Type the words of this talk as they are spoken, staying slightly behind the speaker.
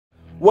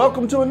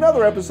Welcome to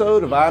another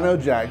episode of I Know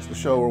Jax, the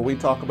show where we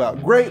talk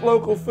about great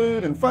local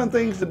food and fun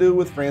things to do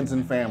with friends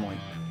and family.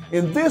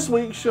 In this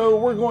week's show,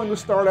 we're going to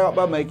start out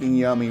by making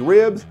yummy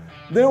ribs,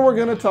 then we're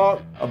going to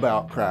talk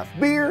about craft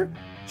beer,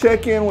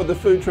 check in with the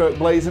food truck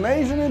Blazing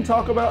Asian, and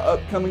talk about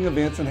upcoming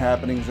events and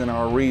happenings in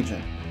our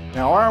region.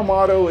 Now, our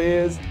motto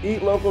is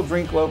eat local,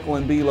 drink local,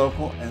 and be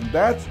local, and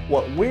that's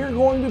what we're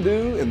going to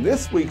do in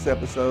this week's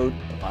episode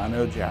of I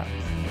Know Jax.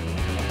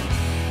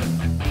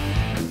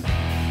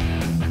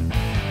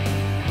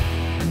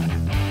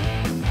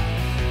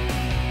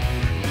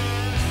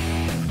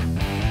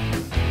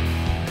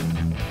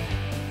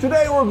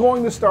 Today we're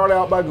going to start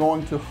out by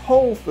going to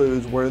Whole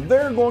Foods, where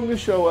they're going to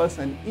show us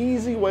an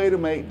easy way to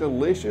make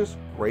delicious,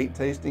 great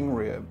tasting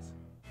ribs.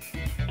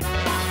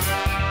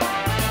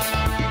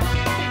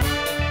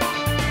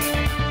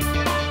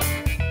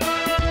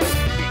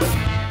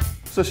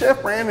 So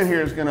Chef Brandon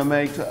here is going to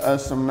make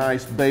us some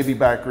nice baby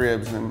back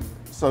ribs, and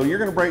so you're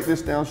going to break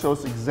this down, show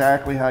us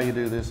exactly how you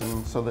do this,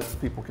 and so that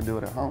people can do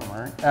it at home,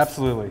 right?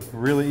 Absolutely,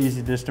 really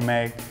easy dish to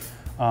make.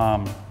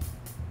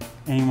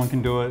 Anyone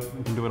can do it.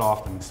 You can do it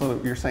often.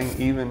 So you're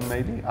saying even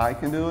maybe I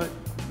can do it?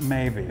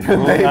 Maybe.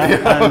 Maybe.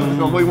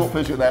 We won't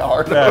push it that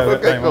hard. No,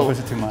 okay, we won't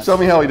push it too much. Show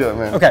me how we do it,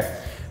 man. Okay.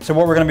 So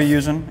what we're going to be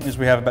using is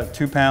we have about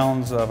 2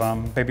 pounds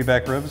of baby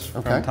back ribs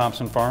from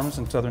Thompson Farms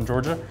in southern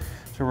Georgia.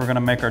 So we're going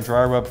to make our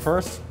dry rub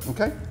first.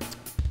 Okay.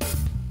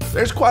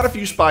 There's quite a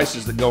few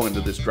spices that go into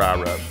this dry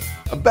rub.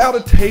 About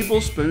a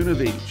tablespoon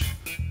of each.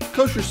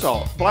 Kosher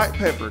salt, black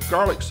pepper,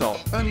 garlic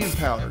salt, onion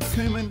powder,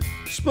 cumin,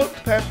 smoked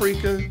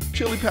paprika,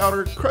 chili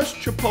powder, crushed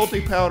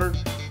chipotle powder,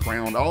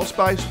 ground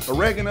allspice,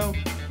 oregano,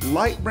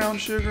 light brown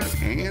sugar,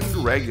 and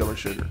regular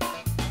sugar.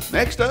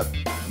 Next up,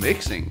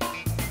 mixing.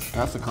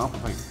 That's the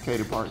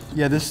complicated part.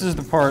 Yeah, this is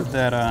the part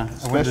that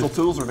special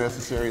tools are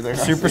necessary there.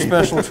 Super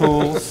special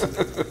tools.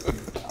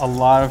 A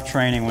lot of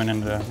training went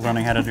into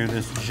learning how to do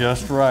this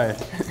just right.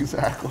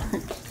 Exactly.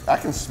 I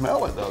can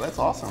smell it though, that's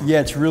awesome.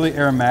 Yeah, it's really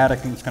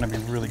aromatic and it's going to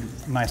be really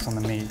nice on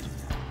the meat.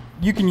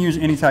 You can use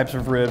any types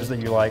of ribs that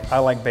you like. I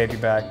like baby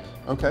back.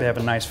 Okay. They have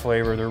a nice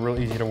flavor, they're real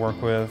easy to work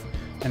with,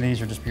 and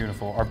these are just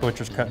beautiful. Our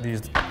butchers cut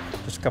these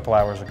just a couple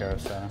hours ago.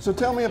 So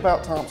tell me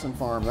about Thompson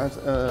Farm. That's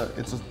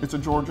it's a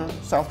Georgia,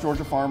 South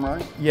Georgia farm,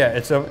 right?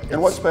 Yeah,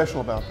 and what's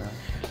special about that?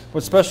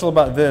 What's special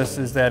about this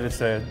is that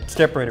it's a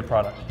step-rated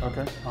product.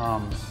 Okay.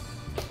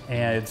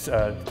 And it's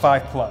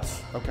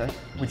 5+. Okay.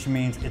 Which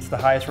means it's the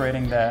highest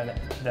rating that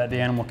the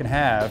animal can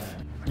have.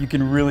 You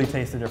can really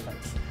taste the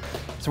difference.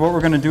 So what we're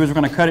going to do is we're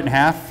going to cut it in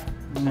half.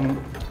 And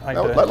then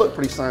that looked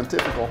pretty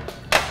scientific.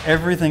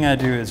 Everything I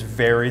do is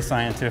very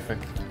scientific,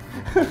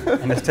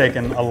 and it's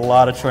taken a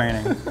lot of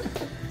training.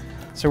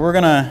 So we're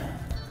going to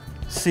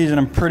season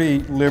them pretty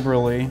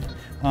liberally.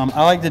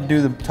 I like to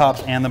do the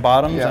tops and the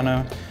bottoms. Yeah. I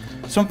know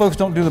some folks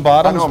don't do the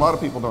bottoms. I know a lot of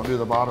people don't do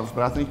the bottoms,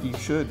 but I think you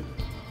should.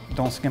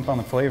 Don't skimp on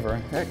the flavor.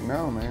 Heck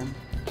no, man.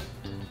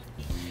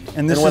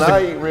 And this when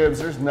I eat ribs,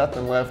 there's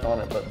nothing left on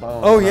it but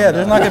bones. Oh yeah,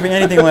 there's not going to be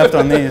anything left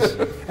on these.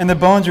 And the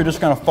bones are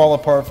just going to fall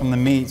apart from the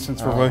meat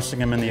since we're roasting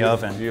them in the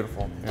oven.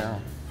 Beautiful, yeah.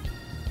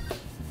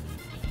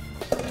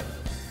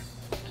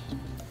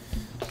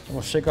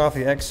 We'll shake off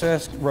the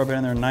excess, rub it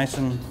in there nice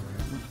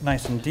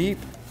and deep.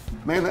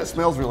 Man, that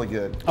smells really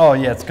good. Oh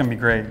yeah, it's going to be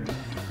great.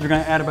 You're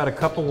going to add about a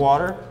cup of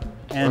water.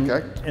 And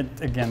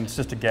again, it's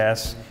just a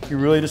gas. You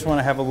really just want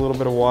to have a little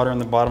bit of water in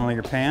the bottom of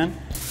your pan.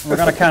 And we're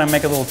going to kind of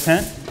make a little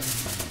tent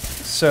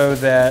so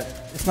that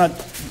it's not...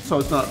 So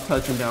it's not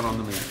touching down on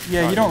the meat.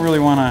 Yeah, you don't really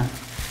want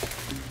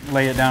to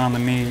lay it down on the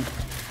meat.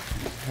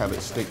 Have it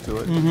stick to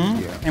it.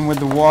 Mm-hmm. Yeah. And with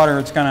the water,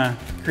 it's going to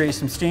create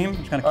some steam.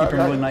 It's going to keep it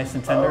really nice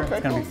and tender. It's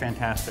going to be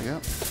fantastic. Yeah.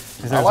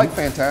 I like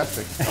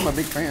fantastic. I'm a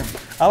big fan.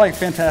 I like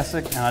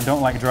fantastic, and I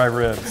don't like dry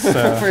ribs.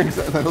 So.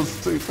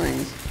 Those two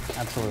things.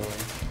 Absolutely.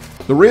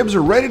 The ribs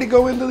are ready to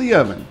go into the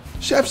oven.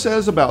 Chef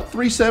says about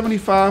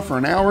 375 for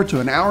an hour to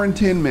an hour and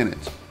 10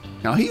 minutes.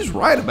 Now he's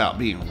right about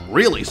being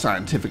really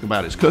scientific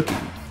about his cooking.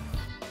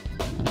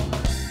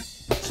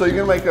 So you're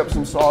gonna make up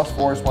some sauce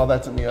for us while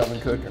that's in the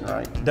oven cooking,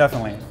 right?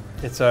 Definitely.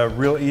 It's a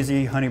real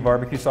easy honey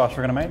barbecue sauce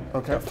we're gonna make.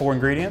 Okay. Got 4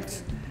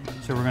 ingredients.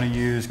 So we're gonna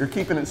use... You're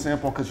keeping it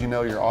simple because you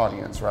know your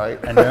audience, right?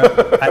 I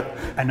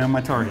know, I know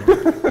my target.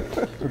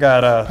 We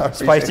got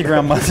spicy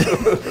ground mustard,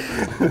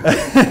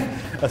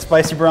 a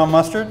spicy brown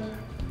mustard,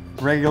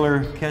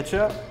 regular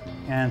ketchup,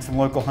 and some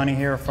local honey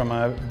here from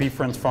a Beef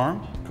Friends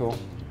farm. Cool.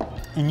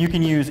 And you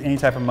can use any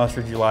type of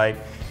mustard you like.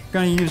 You're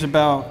going to use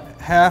about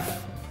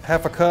half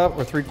a cup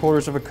or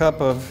 3/4 of a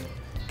cup of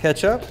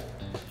ketchup.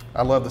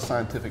 I love the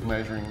scientific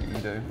measuring that you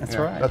do. That's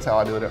right. That's how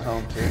I do it at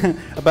home too.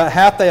 About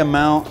half the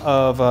amount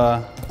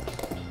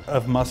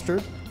of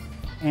mustard.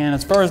 And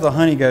as far as the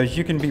honey goes,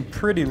 you can be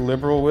pretty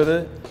liberal with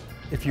it.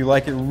 If you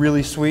like it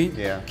really sweet,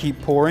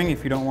 keep pouring.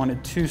 If you don't want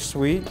it too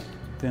sweet,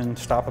 then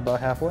stop about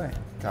halfway.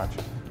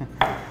 Gotcha.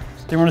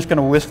 Then we're just going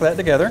to whisk that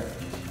together.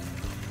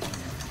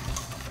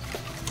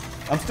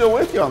 I'm still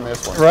with you on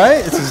this one.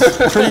 Right?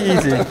 It's pretty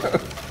easy.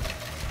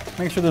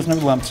 Make sure there's no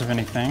lumps of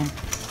anything.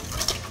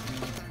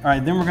 All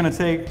right, then we're going to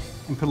take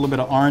and put a little bit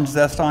of orange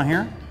zest on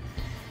here.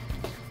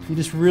 You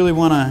just really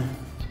want to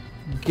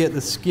get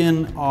the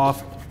skin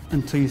off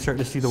until you start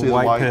to see the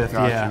white pith.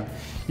 Gotcha. Yeah.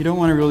 You don't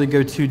want to really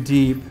go too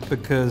deep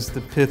because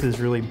the pith is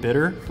really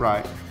bitter.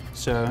 Right.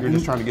 So you're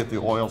just trying to get the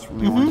oils from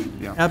the orange.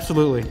 Yeah.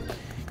 Absolutely.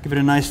 Give it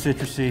a nice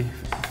citrusy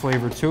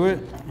flavor to it.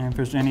 And if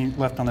there's any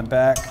left on the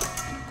back,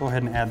 go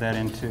ahead and add that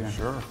in too.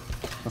 Sure.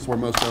 That's where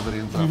most of it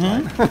ends up,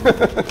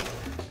 right?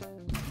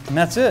 And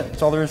that's it.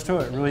 That's all there is to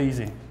it. Really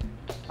easy.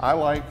 I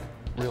like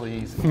really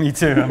easy. Me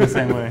too. I'm the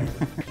same way.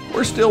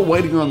 We're still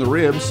waiting on the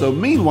ribs, so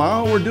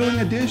meanwhile, we're doing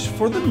a dish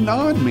for the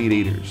non-meat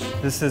eaters.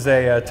 This is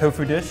a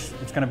tofu dish.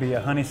 It's going to be a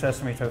honey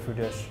sesame tofu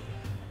dish.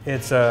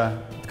 It's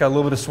got a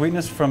little bit of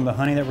sweetness from the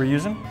honey that we're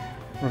using.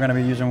 We're going to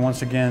be using,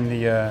 once again,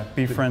 the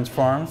Beef Friends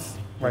Farms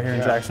right here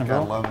in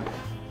Jacksonville. I love it.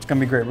 It's going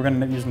to be great. We're going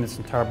to end up using this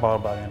entire bottle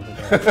by the end of the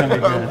day. It's going to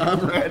be good.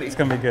 I'm ready. It's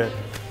going to be good.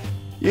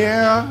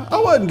 Yeah, I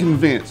wasn't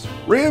convinced.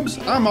 Ribs,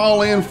 I'm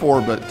all in for,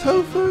 but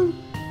tofu?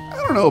 I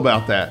don't know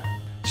about that.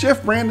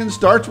 Chef Brandon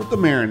starts with the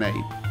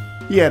marinade.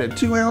 He added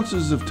 2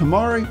 ounces of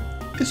tamari.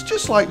 It's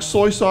just like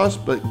soy sauce,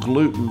 but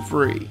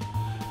gluten-free.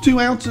 2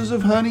 ounces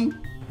of honey.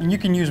 And you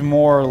can use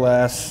more or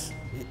less.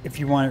 If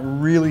you want it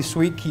really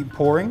sweet, keep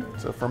pouring.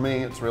 So for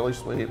me, it's really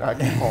sweet. I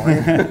keep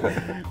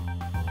pouring.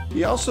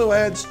 He also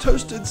adds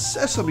toasted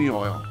sesame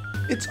oil.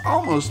 It's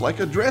almost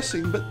like a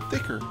dressing, but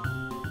thicker.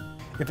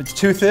 If it's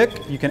too thick,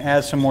 you can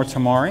add some more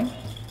tamari.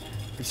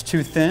 If it's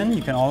too thin,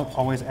 you can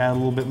always add a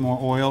little bit more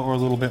oil or a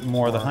little bit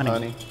more of the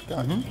honey.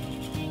 Gotcha.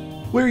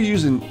 We're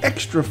using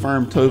extra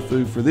firm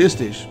tofu for this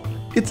dish.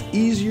 It's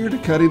easier to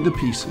cut into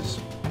pieces.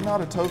 I'm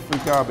not a tofu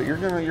guy, but you're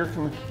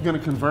gonna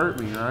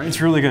convert me, right?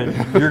 It's really good.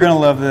 You're gonna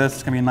love this.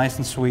 It's gonna be nice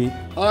and sweet.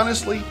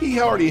 Honestly,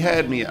 he already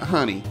had me at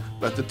honey,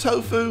 but the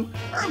tofu,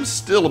 I'm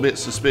still a bit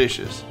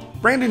suspicious.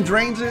 Brandon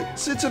drains it,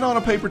 sits it on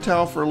a paper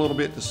towel for a little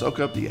bit to soak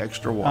up the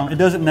extra water. It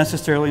doesn't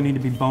necessarily need to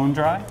be bone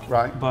dry,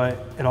 right?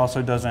 But it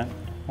also doesn't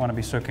want to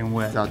be soaking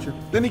wet. Gotcha.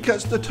 Then he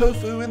cuts the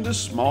tofu into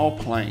small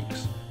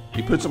planks.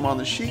 He puts them on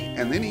the sheet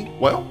and then he,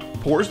 well,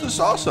 pours the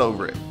sauce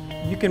over it.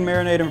 You can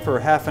marinate them for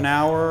half an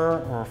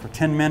hour or for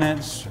 10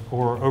 minutes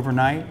or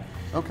overnight.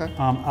 Okay.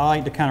 I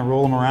like to kind of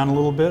roll them around a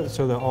little bit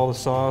so that all the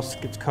sauce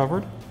gets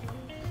covered.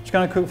 It's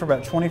going to cook for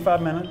about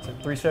 25 minutes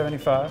at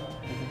 375.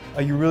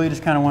 You really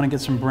just kind of want to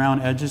get some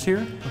brown edges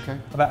here. Okay.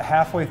 About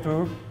halfway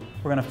through,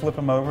 we're going to flip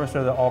them over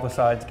so that all the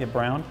sides get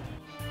brown.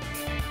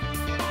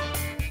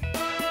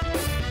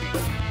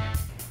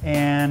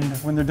 And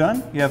when they're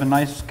done, you have a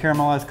nice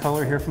caramelized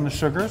color here from the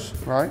sugars.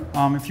 Right.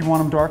 If you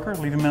want them darker,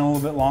 leave them in a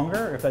little bit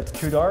longer. If that's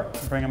too dark,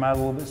 bring them out a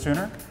little bit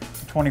sooner.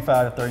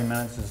 25 to 30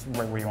 minutes is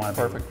right where you want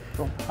it. Perfect.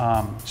 Cool.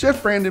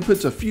 Chef Brandon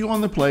puts a few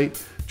on the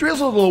plate,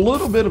 drizzles a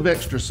little bit of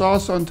extra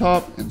sauce on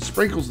top, and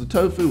sprinkles the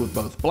tofu with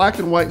both black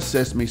and white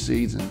sesame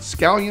seeds and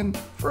scallion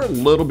for a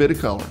little bit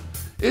of color.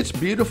 It's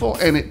beautiful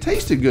and it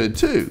tasted good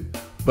too.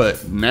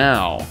 But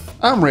now,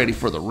 I'm ready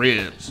for the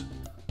ribs.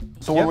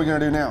 So what are we gonna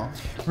do now?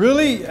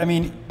 Really, I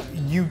mean,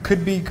 you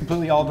could be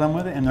completely all done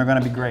with it and they're gonna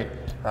be great.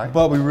 Right.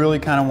 But we really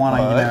kind of want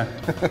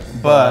to,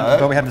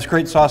 but we have this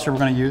great sauce that we're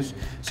going to use.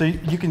 So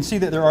you can see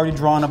that they're already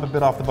drawn up a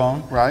bit off the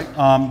bone. Right.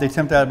 They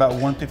temp at about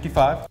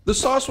 155. The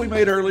sauce we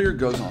made earlier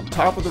goes on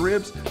top of the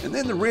ribs, and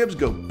then the ribs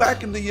go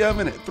back in the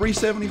oven at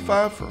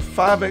 375 for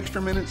 5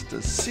 extra minutes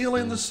to seal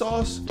in the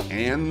sauce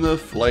and the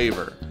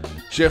flavor.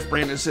 Chef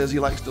Brandon says he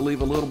likes to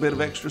leave a little bit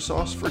of extra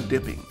sauce for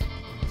dipping.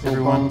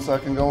 Everyone, so I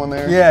can go in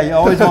there? Yeah, you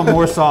always want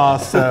more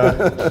sauce.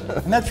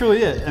 And that's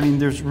really it. I mean,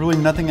 there's really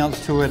nothing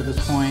else to it at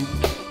this point.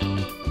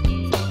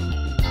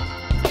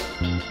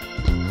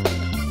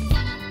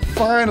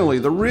 Finally,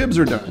 the ribs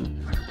are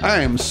done.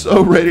 I am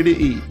so ready to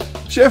eat.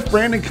 Chef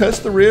Brandon cuts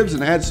the ribs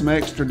and adds some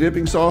extra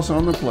dipping sauce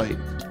on the plate.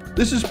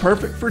 This is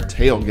perfect for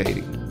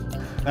tailgating.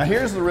 Now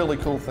here's the really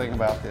cool thing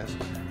about this.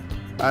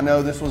 I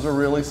know this was a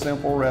really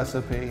simple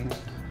recipe,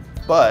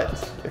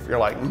 but if you're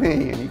like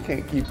me and you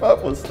can't keep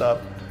up with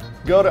stuff,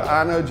 go to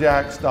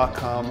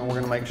knowjax.com and we're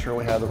gonna make sure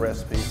we have the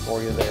recipe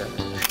for you there.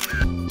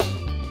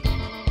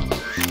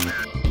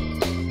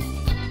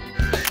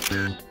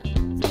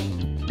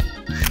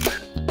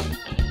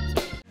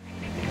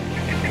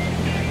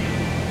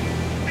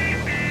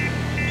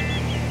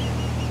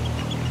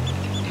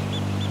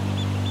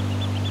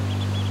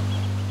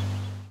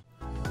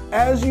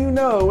 As you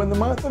know, in the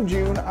month of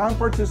June, I'm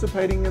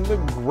participating in the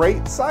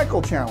Great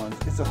Cycle Challenge.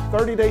 It's a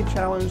 30-day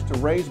challenge to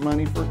raise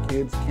money for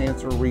kids'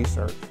 cancer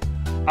research.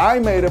 I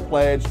made a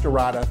pledge to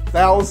ride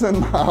 1,000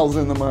 miles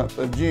in the month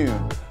of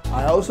June.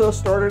 I also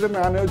started a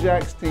Know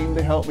Jax team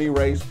to help me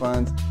raise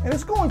funds, and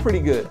it's going pretty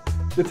good.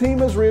 The team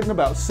has ridden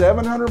about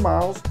 700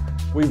 miles.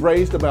 We've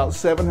raised about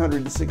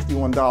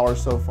 $761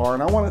 so far,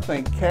 and I want to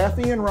thank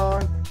Kathy and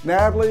Ron,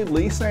 Natalie,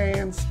 Lisa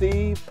Ann,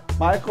 Steve,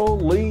 Michael,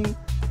 Lee,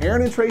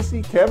 Aaron and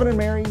Tracy, Kevin and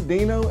Mary,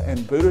 Dino,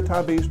 and Buddha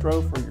Thai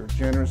Bistro for your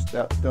generous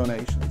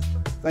donations.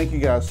 Thank you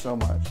guys so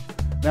much.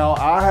 Now,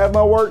 I have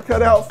my work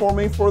cut out for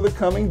me for the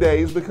coming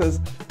days because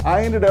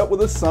I ended up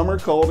with a summer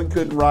cold and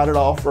couldn't ride it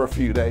off for a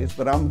few days,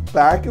 but I'm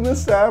back in the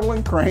saddle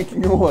and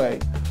cranking away.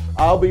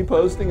 I'll be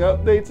posting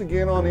updates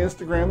again on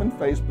Instagram and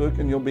Facebook,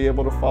 and you'll be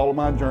able to follow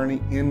my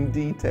journey in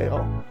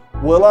detail.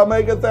 Will I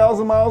make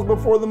 1,000 miles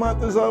before the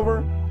month is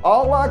over?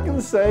 All I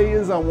can say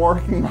is I'm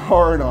working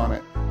hard on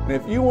it. And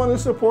if you want to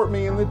support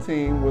me and the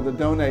team with a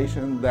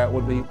donation, that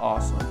would be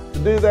awesome. To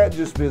do that,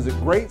 just visit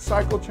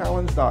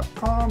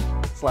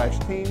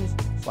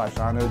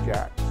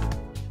greatcyclechallenge.com/teams/IKnowJax.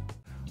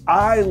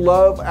 I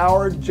love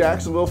our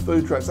Jacksonville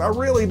food trucks. I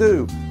really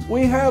do.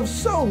 We have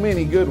so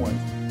many good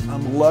ones.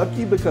 I'm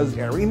lucky because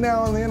every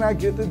now and then I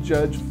get to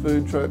judge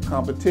food truck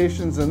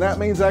competitions, and that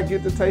means I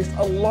get to taste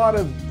a lot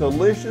of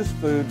delicious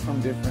food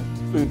from different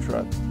food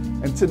trucks.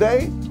 And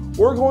today,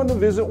 we're going to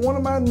visit one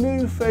of my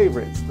new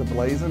favorites, the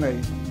Blazing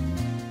Asian.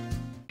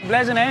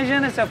 Blazing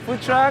Asian is a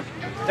food truck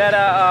that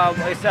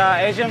it's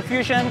Asian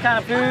fusion kind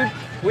of food.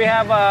 We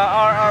have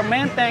our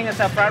main thing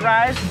is a fried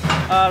rice,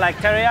 like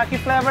teriyaki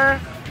flavor,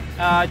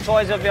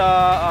 choice of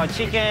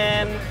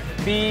chicken,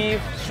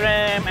 beef,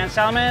 shrimp, and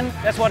salmon.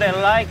 That's what they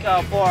like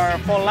for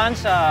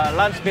lunch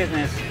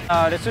business.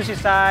 The sushi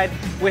side,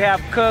 we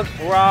have cooked,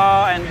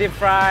 raw, and deep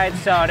fried.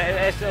 So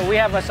we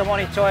have so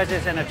many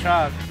choices in the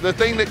truck. The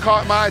thing that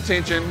caught my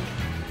attention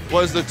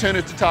was the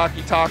tuna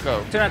tataki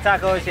taco. Tuna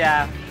tacos,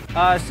 yeah.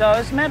 So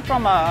it's made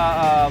from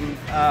a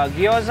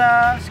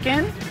gyoza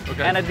skin,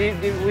 okay. And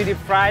we deep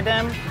fry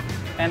them,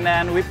 and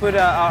then we put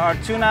our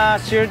tuna,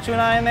 seared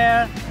tuna in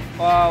there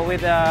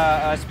with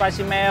a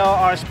spicy mayo,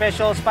 our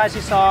special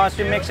spicy sauce.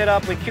 We mix it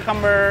up with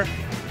cucumber,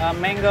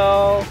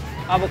 mango,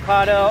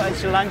 avocado, and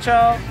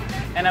cilantro,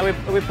 and then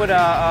we put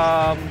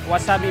a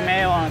wasabi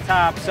mayo on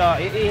top. So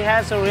it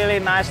has a really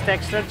nice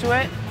texture to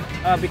it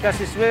because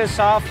it's really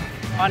soft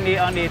on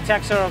the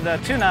texture of the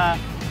tuna,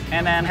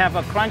 and then have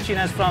a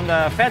crunchiness from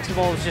the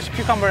vegetables, just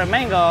cucumber and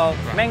mango.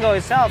 Mango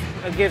itself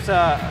gives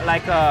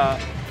extra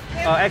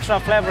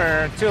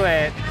flavor to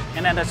it,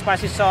 and then the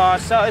spicy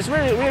sauce. So it's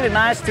really, really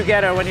nice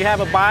together when you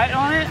have a bite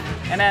on it,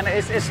 and then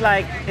it's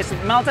like it's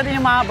melted in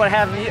your mouth, but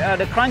have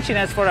the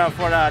crunchiness for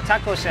the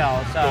taco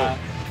shell. So cool.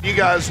 You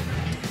guys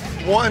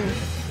won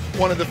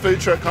one of the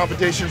food truck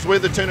competitions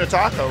with the tuna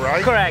taco,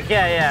 right? Correct.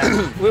 Yeah.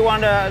 We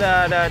won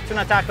the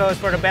tuna tacos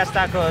for the best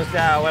tacos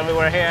when we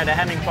were here at the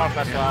Hemming Park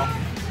as well.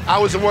 I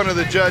was one of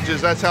the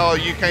judges. That's how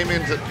you came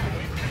into.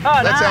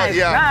 Oh, nice.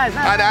 Nice.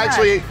 I'd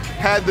actually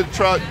had the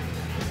truck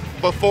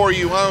before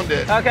you owned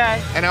it. Okay.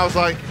 And I was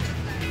like,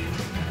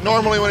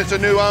 normally when it's a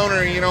new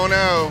owner, you don't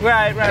know.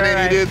 Right. And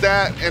then you did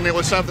that, and it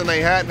was something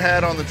they hadn't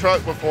had on the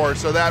truck before.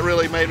 So that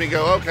really made me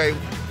go, okay,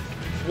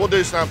 we'll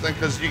do something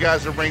because you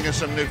guys are bringing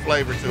some new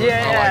flavor to it.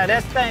 Yeah,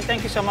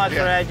 thank you so much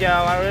for that, Joe.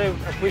 I really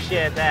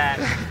appreciate that.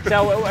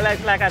 So,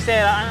 like I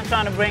said, I'm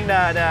trying to bring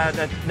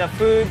the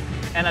food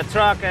and the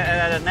truck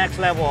at the next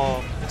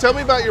level. Tell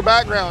me about your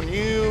background.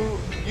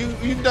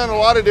 You've done a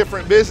lot of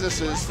different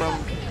businesses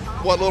from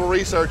what little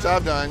research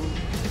I've done.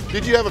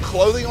 Did you have a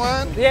clothing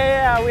line?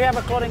 Yeah, we have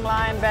a clothing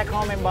line back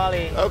home in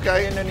Bali.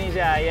 Okay.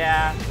 Indonesia,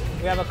 yeah.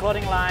 We have a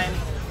clothing line,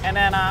 and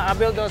then I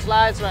built those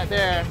lights right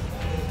there.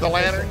 The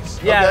lanterns?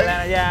 Yeah,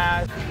 okay.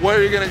 Yeah. Where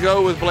are you going to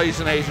go with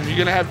Blazing Asian? You're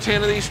going to have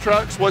 10 of these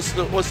trucks? What's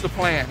the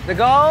plan? The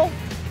goal?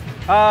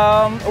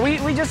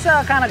 We just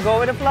kind of go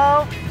with the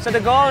flow. So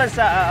the goal is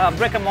a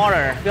brick and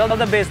mortar, build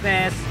the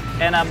business,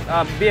 and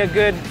be a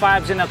good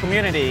vibes in the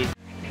community.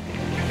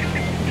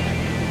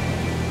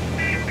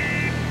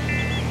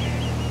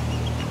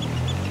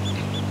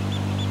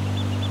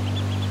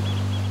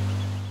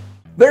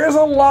 There's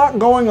a lot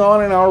going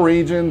on in our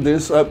region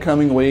this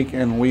upcoming week,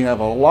 and we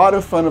have a lot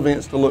of fun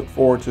events to look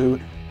forward to.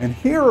 And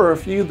here are a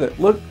few that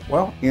look,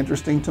 well,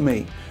 interesting to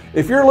me.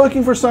 If you're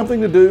looking for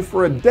something to do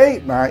for a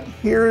date night,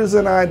 here is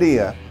an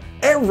idea.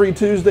 Every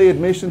Tuesday,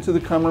 admission to the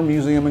Cummer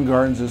Museum and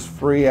Gardens is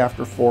free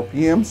after 4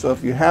 p.m. So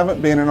if you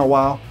haven't been in a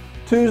while,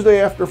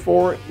 Tuesday after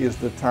 4 is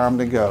the time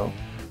to go.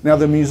 Now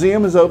the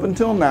museum is open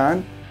till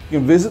 9. You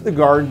can visit the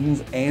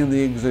gardens and the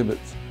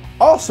exhibits.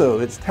 Also,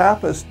 it's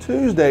Tapas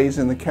Tuesdays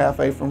in the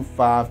cafe from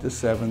 5 to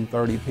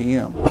 7:30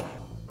 p.m.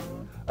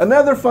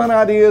 Another fun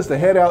idea is to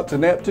head out to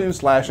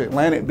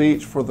Neptune/Atlantic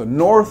Beach for the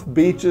North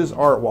Beaches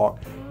Art Walk.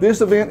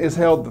 This event is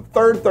held the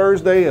third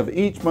Thursday of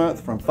each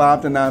month from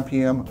 5 to 9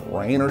 p.m.,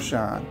 rain or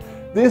shine.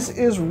 This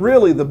is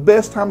really the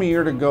best time of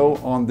year to go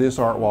on this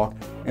art walk.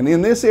 And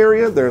in this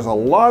area, there's a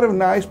lot of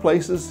nice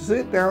places to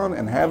sit down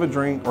and have a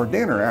drink or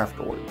dinner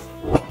afterwards.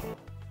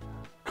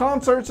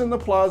 Concerts in the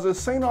Plaza,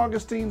 St.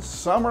 Augustine's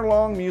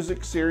summer-long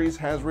music series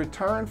has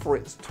returned for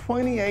its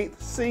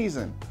 28th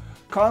season.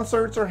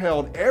 Concerts are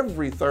held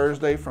every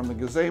Thursday from the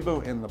gazebo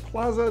in the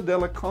Plaza de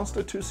la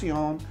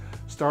Constitucion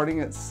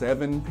starting at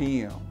 7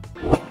 p.m.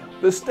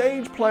 The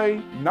stage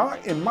play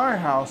Not in My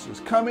House is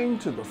coming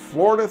to the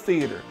Florida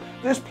Theater.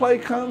 This play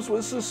comes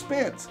with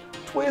suspense,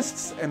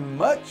 twists, and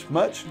much,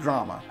 much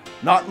drama.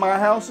 Not in My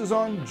House is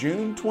on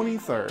June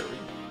 23rd.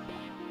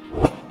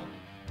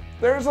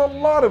 There's a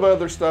lot of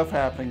other stuff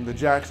happening. The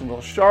Jacksonville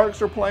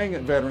Sharks are playing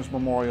at Veterans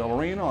Memorial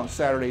Arena on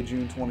Saturday,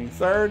 June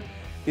 23rd.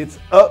 It's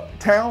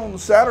Uptown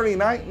Saturday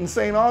night in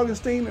St.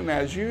 Augustine, and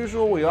as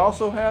usual, we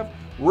also have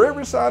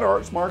Riverside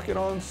Arts Market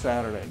on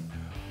Saturday.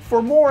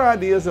 For more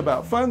ideas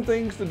about fun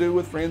things to do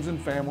with friends and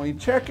family,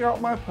 check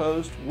out my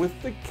post with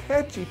the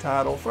catchy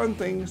title, Fun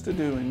Things to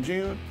Do in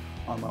June,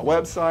 on my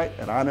website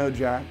at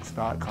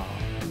iknowjax.com.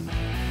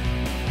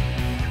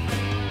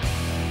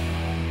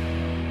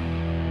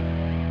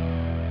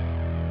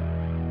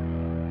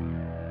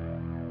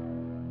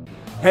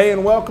 Hey,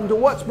 and welcome to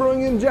What's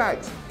Brewing in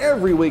Jax.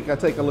 Every week I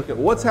take a look at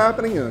what's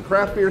happening in the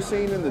craft beer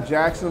scene in the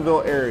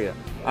Jacksonville area.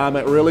 I'm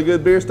at Really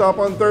Good Beer Stop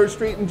on 3rd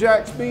Street in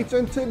Jax Beach,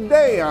 and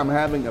today I'm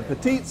having a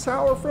petite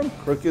sour from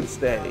Crooked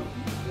Stave.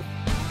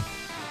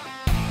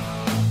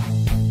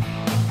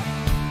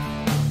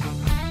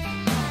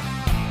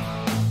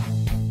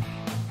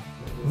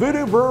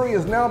 Voodoo Brewery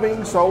is now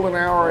being sold in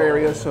our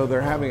area, so they're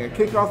having a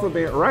kickoff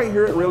event right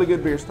here at Really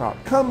Good Beer Stop.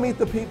 Come meet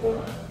the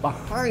people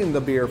behind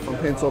the beer from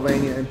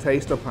Pennsylvania and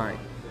taste a pint.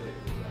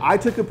 I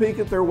took a peek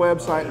at their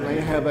website, and they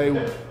have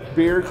a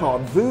beer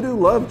called Voodoo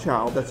Love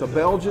Child that's a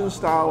Belgian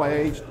style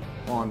aged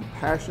on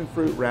passion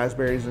fruit,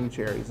 raspberries, and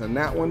cherries, and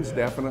that one's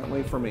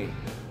definitely for me.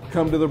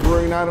 Come to the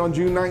brewery night on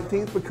June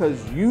 19th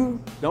because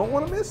you don't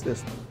want to miss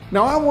this one.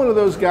 Now, I'm one of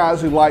those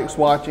guys who likes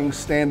watching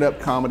stand-up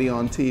comedy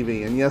on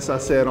TV, and yes, I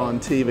said on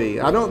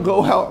TV. I don't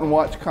go out and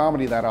watch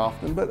comedy that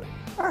often, but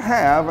I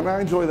have, and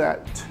I enjoy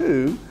that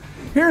too.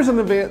 Here's an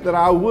event that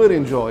I would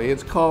enjoy.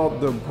 It's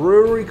called the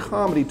Brewery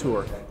Comedy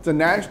Tour. It's a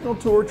national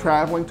tour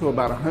traveling to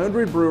about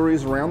 100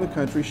 breweries around the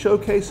country,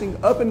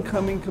 showcasing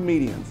up-and-coming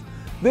comedians.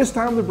 This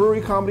time the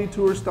Brewery Comedy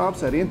Tour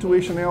stops at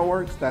Intuition Ale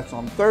Works. That's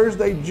on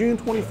Thursday, June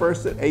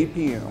 21st at 8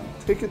 p.m.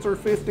 Tickets are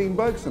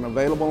 $15 and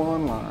available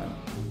online.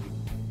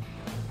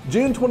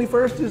 June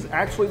 21st is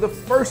actually the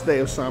first day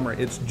of summer.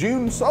 It's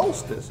June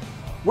solstice.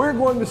 We're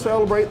going to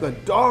celebrate the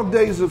dog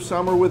days of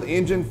summer with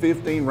Engine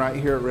 15 right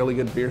here at Really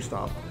Good Beer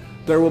Stop.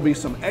 There will be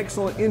some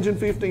excellent Engine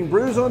 15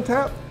 brews on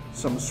tap,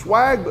 some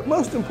swag, but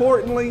most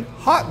importantly,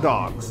 hot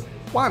dogs.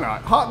 Why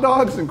not? Hot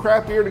dogs and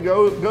craft beer to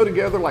go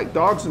together like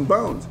dogs and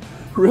bones.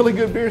 Really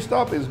Good Beer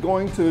Stop is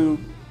going to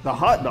the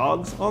hot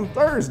dogs on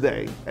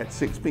Thursday at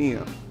 6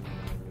 p.m.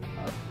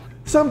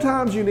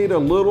 Sometimes you need a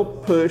little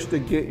push to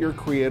get your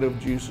creative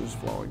juices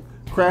flowing.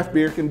 Craft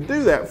beer can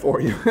do that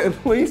for you,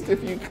 at least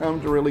if you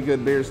come to Really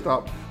Good Beer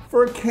Stop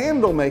for a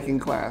candle making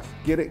class.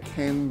 Get it,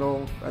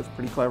 candle? That's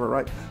pretty clever,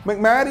 right?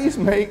 McMatty's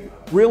make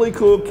really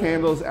cool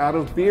candles out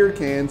of beer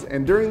cans,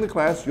 and during the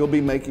class you'll be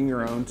making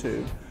your own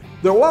too.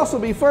 There will also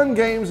be fun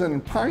games, and a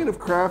pint of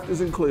craft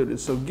is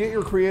included, so get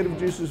your creative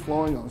juices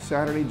flowing on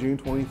Saturday, June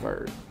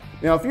 23rd.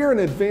 Now, if you're an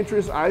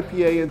adventurous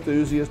IPA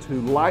enthusiast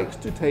who likes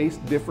to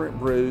taste different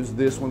brews,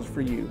 this one's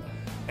for you.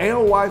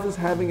 Alewife is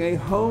having a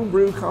home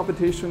brew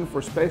competition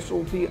for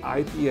specialty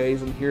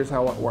IPAs, and here's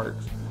how it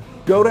works.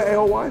 Go to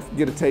Alewife,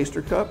 get a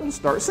taster cup, and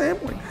start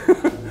sampling.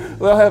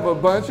 They'll have a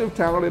bunch of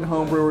talented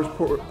homebrewers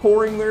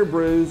pouring their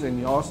brews, and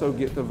you also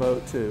get to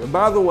vote too. And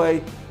by the way,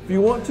 if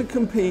you want to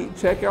compete,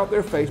 check out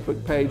their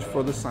Facebook page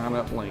for the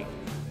sign-up link.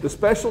 The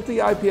Specialty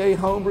IPA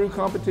Homebrew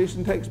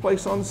Competition takes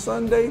place on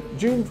Sunday,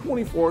 June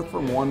 24th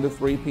from 1 to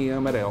 3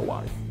 p.m. at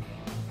Alewife.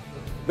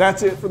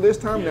 That's it for this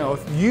time. Now,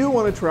 if you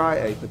want to try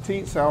a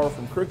petite sour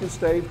from Crooked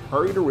Stave,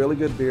 hurry to Really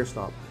Good Beer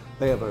Stop.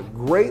 They have a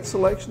great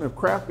selection of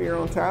craft beer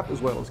on tap as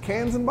well as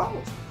cans and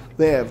bottles.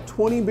 They have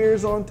 20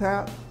 beers on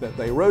tap that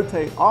they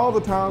rotate all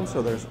the time,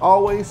 so there's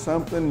always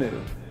something new.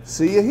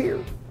 See you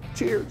here.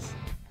 Cheers.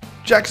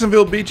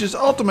 Jacksonville Beach's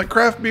ultimate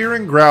craft beer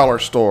and growler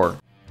store.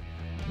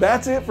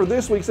 That's it for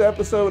this week's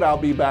episode. I'll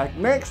be back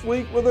next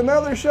week with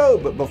another show,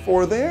 but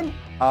before then,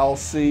 I'll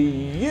see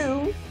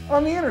you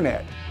on the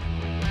internet.